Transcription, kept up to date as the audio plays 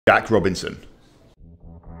Jack Robinson.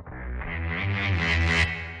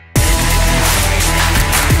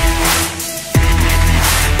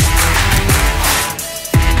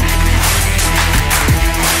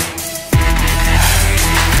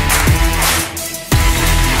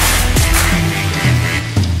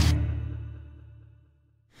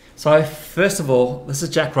 So first of all, this is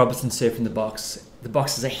Jack Robinson surfing the box. The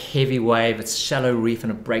box is a heavy wave, it's shallow reef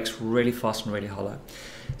and it breaks really fast and really hollow.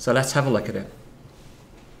 So let's have a look at it.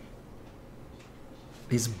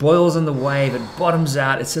 There's boils in the wave, it bottoms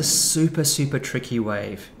out, it's a super tricky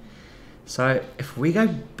wave. So if we go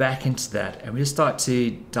back into that and we just start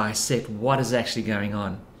to dissect what is actually going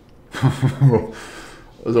on.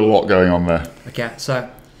 There's a lot going on there. Okay,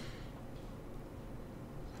 so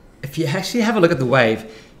if you actually have a look at the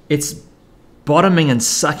wave, it's bottoming and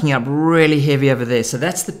sucking up really heavy over there. So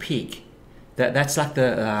that's the peak. That's like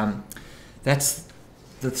that's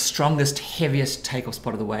the strongest, heaviest takeoff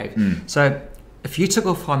spot of the wave. So if you took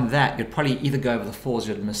off on that, you'd probably either go over the falls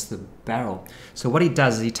or you'd miss the barrel. So what he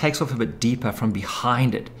does is he takes off a bit deeper from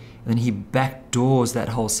behind it, and then he backdoors that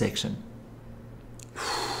whole section.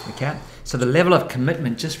 Okay? So the level of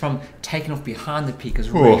commitment just from taking off behind the peak is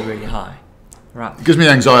really high. Right. It gives me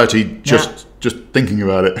anxiety just thinking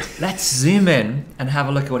about it. Let's zoom in and have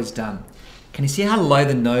a look at what he's done. Can you see how low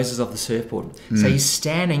the nose is of the surfboard? So he's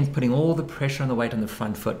standing, putting all the pressure and the weight on the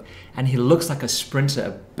front foot, and he looks like a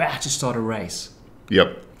sprinter about to start a race.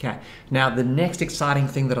 Yep. Okay. Now the next exciting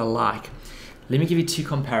thing that I like, let me give you two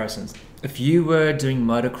comparisons. If you were doing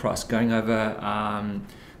motocross, going over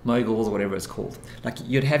moguls or whatever it's called, like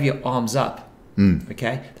you'd have your arms up.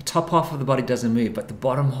 Okay. The top half of the body doesn't move, but the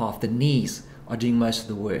bottom half, the knees, are doing most of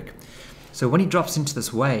the work. So when he drops into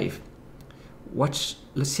this wave, let's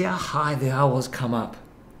see how high the owls come up.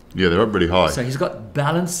 Yeah, they're up really high. So he's got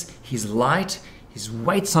balance, he's light, his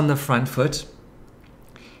weight's on the front foot,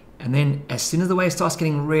 and then as soon as the wave starts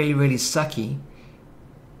getting really sucky,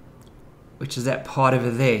 which is that part over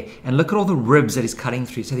there, and look at all the ribs that he's cutting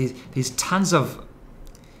through. So there's tons of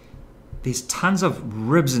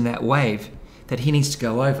ribs in that wave that he needs to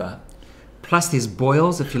go over. Plus there's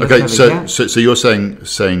boils if you look over here. So you're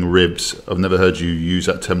saying ribs. I've never heard you use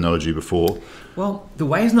that terminology before. Well, the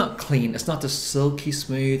wave's not clean. It's not the silky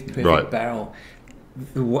smooth, perfect barrel.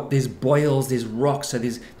 There's boils, there's rocks, so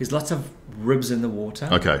there's lots of ribs in the water.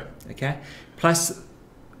 Okay. Plus,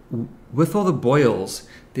 with all the boils,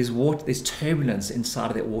 there's turbulence inside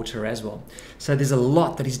of that water as well. So there's a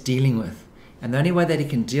lot that he's dealing with. And the only way that he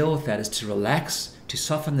can deal with that is to relax, to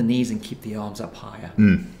soften the knees and keep the arms up higher.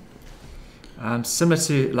 Similar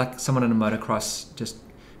to like someone in a motocross just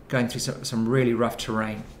going through some really rough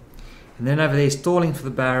terrain. And then over there he's stalling for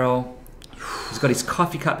the barrel. He's got his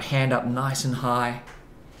coffee cup hand up nice and high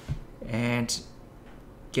and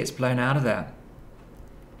gets blown out of there.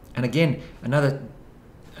 And again,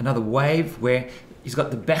 another wave where he's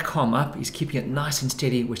got the back arm up, he's keeping it nice and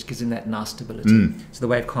steady, which gives him that nice stability. So the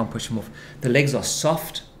wave can't push him off. The legs are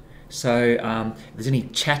soft, so if there's any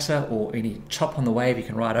chatter or any chop on the wave, you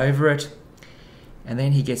can ride over it. And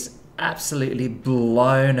then he gets absolutely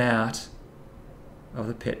blown out of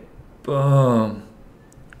the pit. Boom.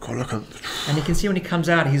 God, look at. And you can see when he comes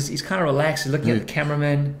out, he's kind of relaxed. He's looking at the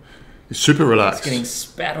cameraman. He's super relaxed. He's getting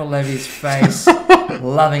spat all over his face,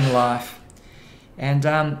 loving life. And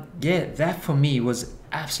yeah, that for me was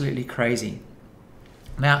absolutely crazy.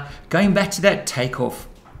 Now, going back to that takeoff,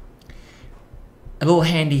 a little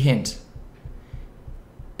handy hint.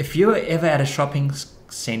 If you were ever at a shopping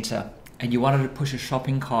center and you wanted to push a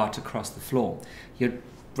shopping cart across the floor, you'd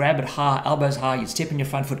grab it high, elbows high, you'd step in your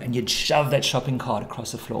front foot and you'd shove that shopping cart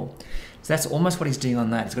across the floor. So that's almost what he's doing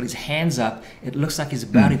on that. He's got his hands up. It looks like he's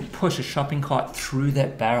about to push a shopping cart through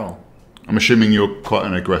that barrel. I'm assuming you're quite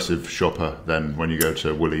an aggressive shopper then when you go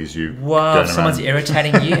to Woolies. Well, if someone's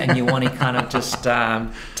irritating you and you want to kind of just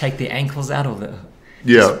take the ankles out of it.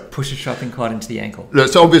 Just push a shopping cart into the ankle.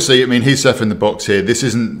 Look, so obviously, I mean, he's surfing the box here. This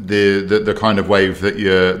isn't the kind of wave that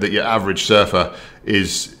your average surfer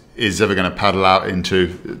is ever going to paddle out into.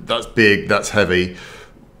 That's big, that's heavy.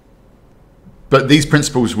 But these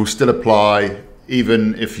principles will still apply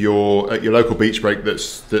even if you're at your local beach break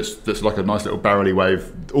that's like a nice little barrely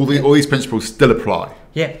wave. All these principles still apply.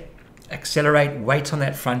 Yeah. Accelerate, weight on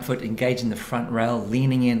that front foot, engage in the front rail,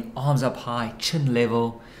 leaning in, arms up high, chin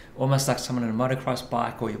level, almost like someone on a motocross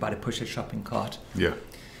bike or you're about to push a shopping cart. Yeah.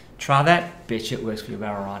 Try that, bet you it works for your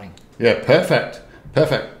barrel riding. Yeah, perfect.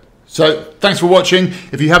 So thanks for watching.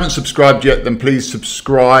 If you haven't subscribed yet, then please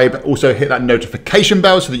subscribe. Also hit that notification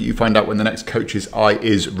bell so that you find out when the next Coach's Eye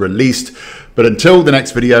is released. But until the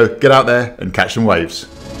next video, get out there and catch some waves.